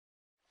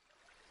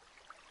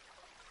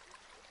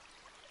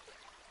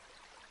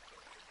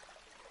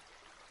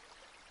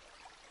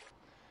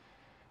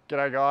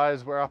G'day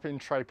guys, we're up in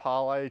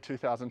Trepalle,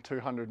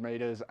 2,200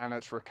 metres, and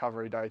it's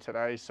recovery day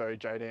today, so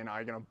JD and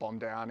I are going to bomb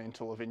down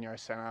into Livigno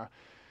Centre,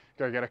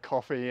 go get a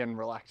coffee and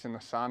relax in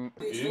the sun.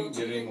 You didn't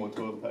get any more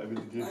toilet paper,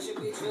 did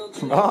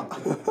you? No.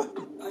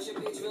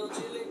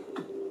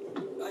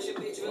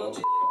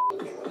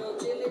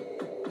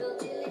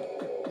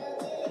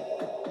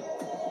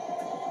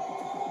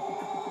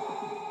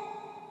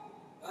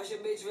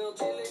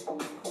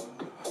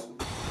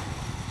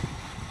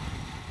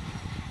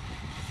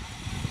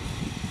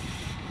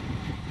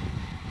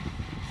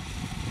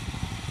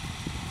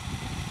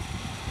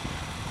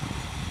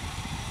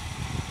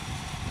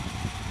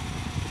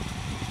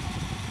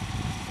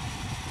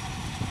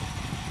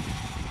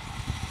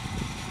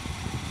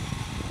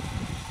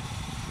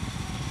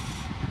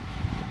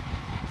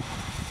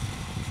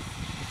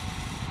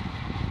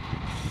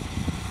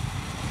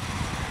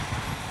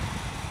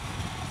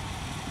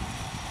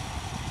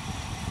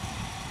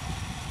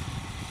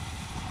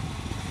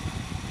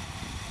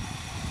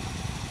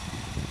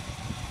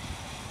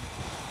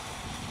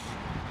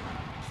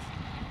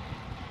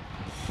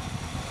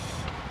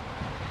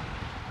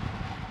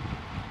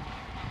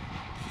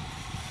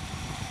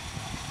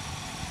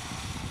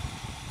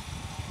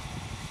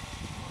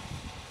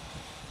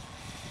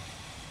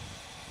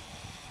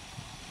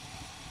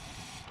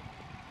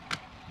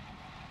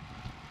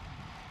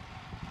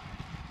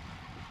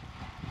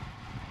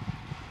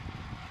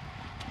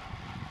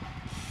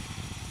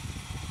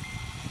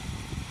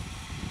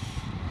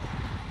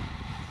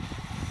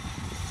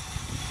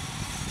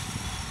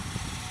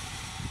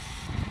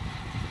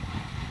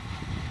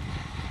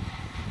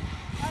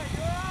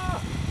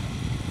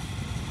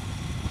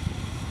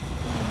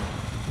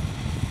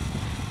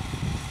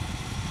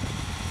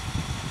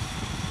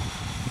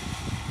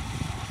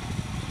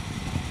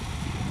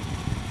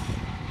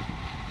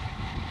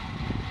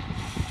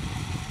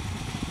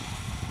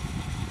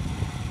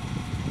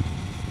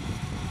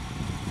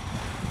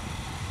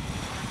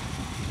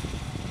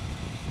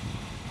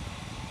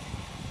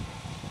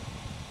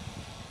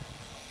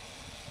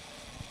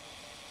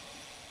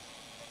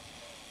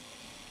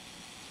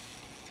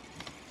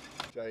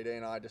 JD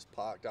and I just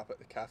parked up at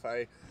the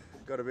cafe,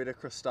 got a bit of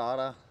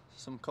Crostata,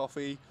 some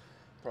coffee,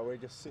 probably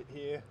just sit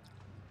here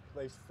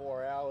at least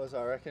 4 hours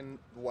I reckon,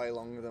 way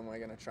longer than we're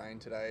going to train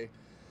today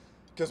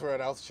because we're at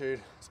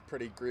altitude. It's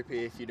pretty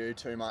grippy if you do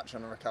too much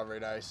on a recovery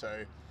day,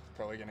 so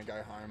probably going to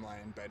go home,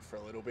 lay in bed for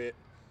a little bit.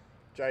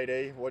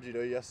 JD, what'd you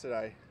do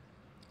yesterday?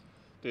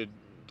 Did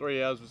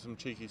 3 hours with some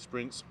cheeky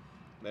sprints,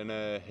 then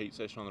a heat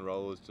session on the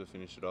rollers to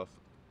finish it off.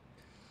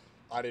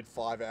 I did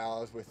 5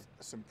 hours with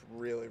some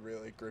really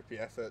grippy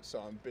effort, so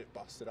I'm a bit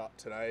busted up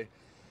today.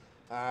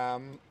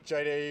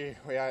 JD,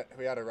 we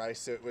had a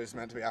race that was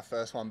meant to be our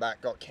first one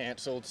back, got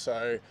cancelled,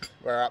 so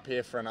we're up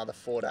here for another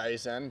 4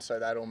 days then, so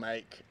that'll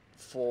make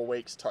 4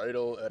 weeks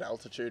total at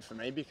altitude for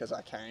me because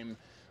I came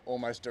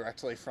almost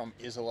directly from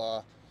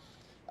Isola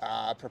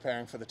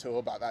preparing for the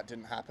tour, but that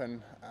didn't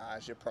happen,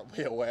 as you're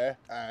probably aware.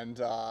 And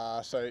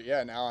so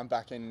yeah, now I'm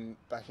back in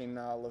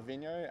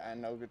Livigno,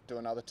 and I'll do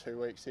another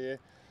 2 weeks here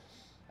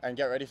and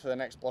get ready for the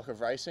next block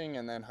of racing,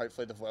 and then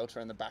hopefully the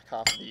Vuelta in the back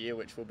half of the year,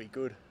 which will be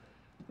good.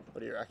 What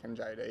do you reckon,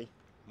 JD?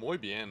 Muy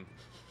bien.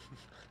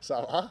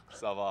 Ça va?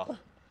 Ça va.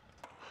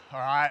 All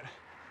right,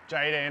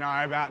 JD and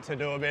I are about to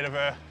do a bit of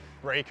a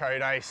Rico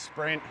Day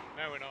sprint.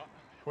 No, we're not.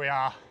 We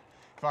are.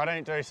 If I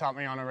don't do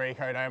something on a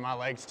Rico Day, my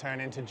legs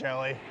turn into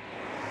jelly.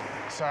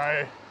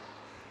 So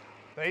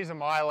these are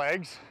my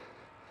legs.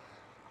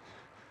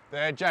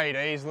 They're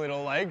JD's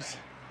little legs.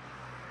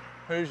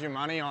 Who's your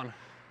money on?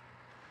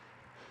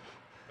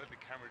 Let the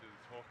camera do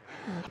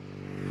the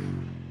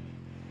talking.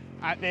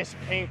 At this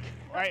pink,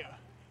 wait,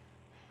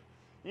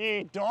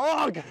 you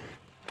dog!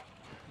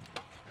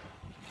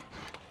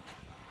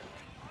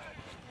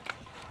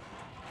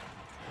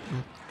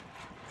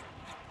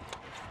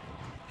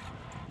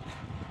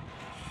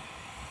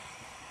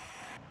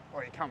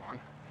 Wait, come on.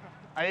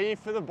 Are you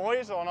for the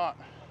boys or not?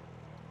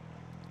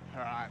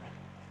 All right,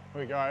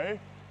 we go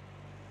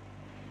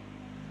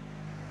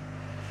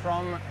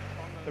from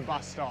the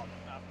bus stop.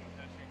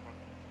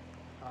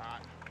 All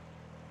right.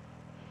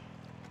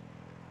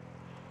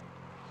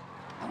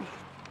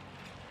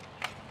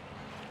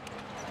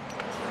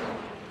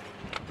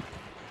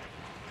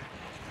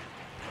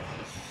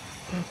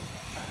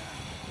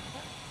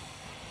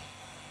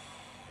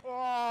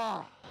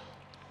 Oh.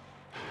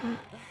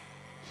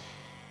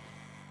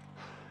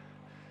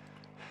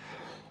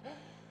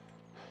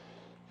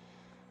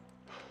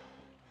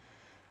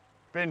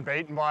 Been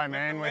beaten by a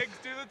man with... Legs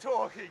do the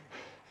talking.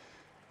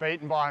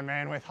 Beaten by a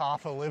man with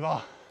half a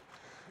liver.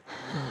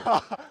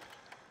 What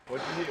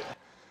did you do?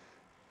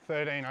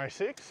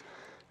 13:06.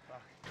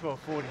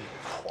 12:40.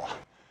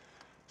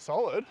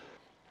 Solid.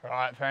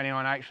 Right, for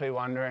anyone actually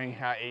wondering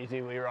how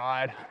easy we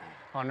ride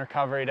on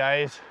recovery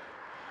days,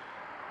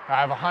 I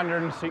have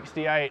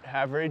 168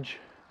 average,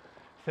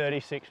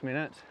 36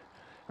 minutes.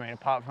 I mean,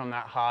 apart from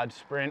that hard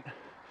sprint,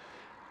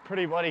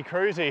 pretty bloody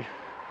cruisy.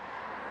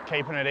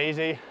 Keeping it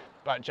easy,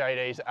 but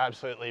JD's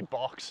absolutely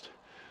boxed.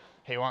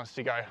 He wants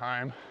to go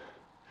home.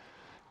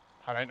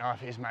 I don't know if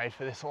he's made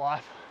for this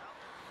life.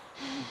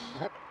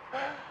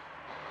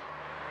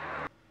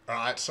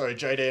 Alright, so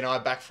JD and I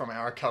are back from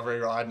our recovery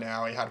ride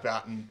now. We had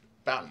about an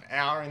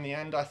hour in the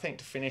end, I think,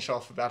 to finish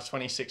off about a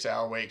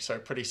 26-hour week, so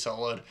pretty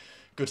solid.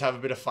 Good to have a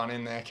bit of fun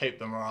in there, keep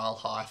the morale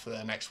high for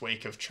the next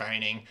week of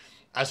training.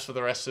 As for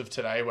the rest of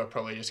today, we're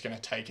probably just going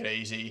to take it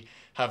easy,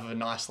 have a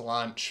nice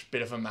lunch,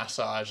 bit of a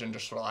massage and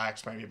just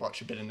relax, maybe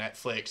watch a bit of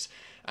Netflix.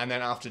 And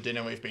then after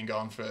dinner, we've been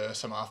going for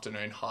some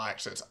afternoon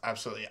hikes. It's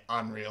absolutely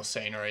unreal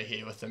scenery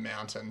here with the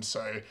mountains.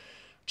 So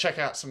check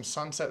out some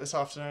sunset this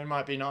afternoon,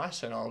 might be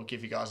nice, and I'll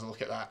give you guys a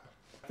look at that.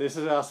 This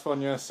is our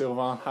Soigneur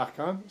Sylvain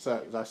Hakan.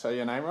 Did I say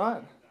your name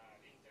right?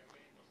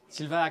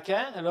 Sylvain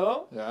Hakan,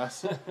 hello?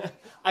 Yes.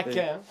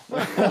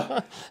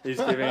 Hakan. He's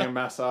giving a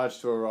massage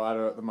to a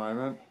rider at the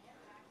moment.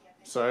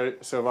 So,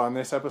 Sylvain,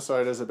 this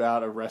episode is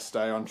about a rest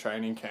day on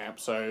training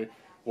camp. So,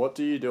 what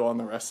do you do on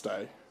the rest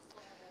day?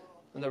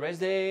 On the rest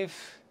day,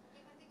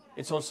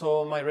 it's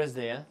also my rest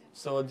day.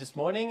 So, this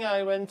morning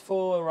I went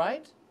for a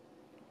ride,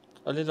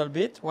 a little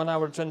bit, 1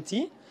 hour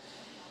 20.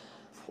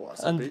 Well,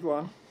 that's a big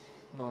one.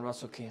 No,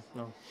 that's okay,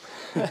 no.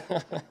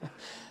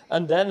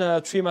 And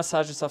then 3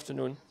 massages this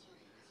afternoon.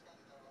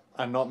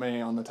 And not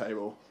me on the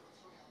table.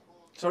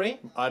 Sorry?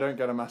 I don't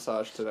get a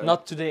massage today.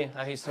 Not today,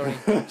 sorry.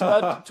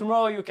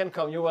 Tomorrow you can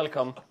come, you're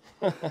welcome.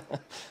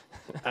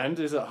 And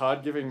is it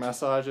hard giving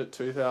massage at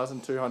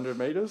 2,200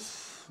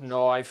 meters?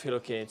 No, I feel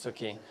okay, it's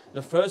okay.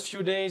 The first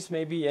few days,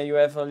 maybe you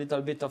have a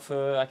little bit of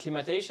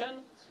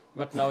acclimatation,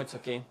 but now it's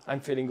okay. I'm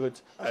feeling good.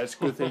 It's a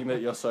good thing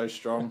that you're so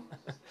strong.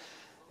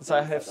 So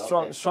I have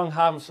strong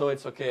arms, so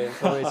it's okay.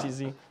 It's always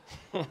easy.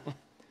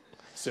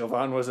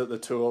 Sylvain was at the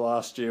tour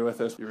last year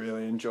with us. You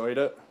really enjoyed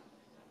it?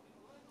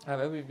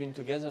 We've been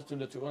together to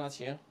the tour last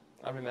year.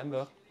 I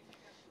remember.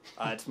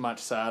 It's much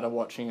sadder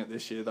watching it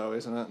this year, though,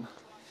 isn't it?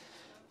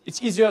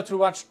 It's easier to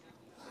watch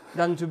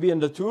than to be on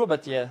the tour,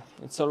 but yeah,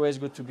 it's always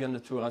good to be on the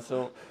tour.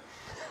 So.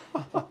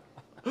 All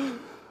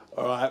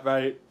right,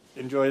 mate.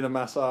 Enjoy the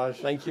massage.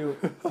 Thank you.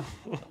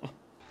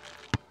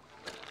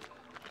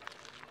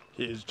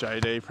 Here's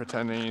JD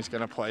pretending he's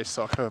going to play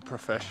soccer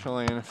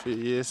professionally in a few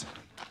years.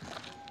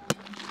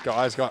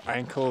 Guy's got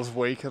ankles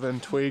weaker than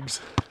twigs.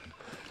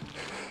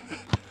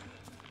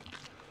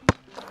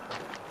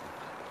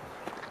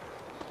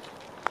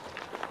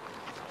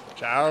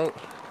 Ciao.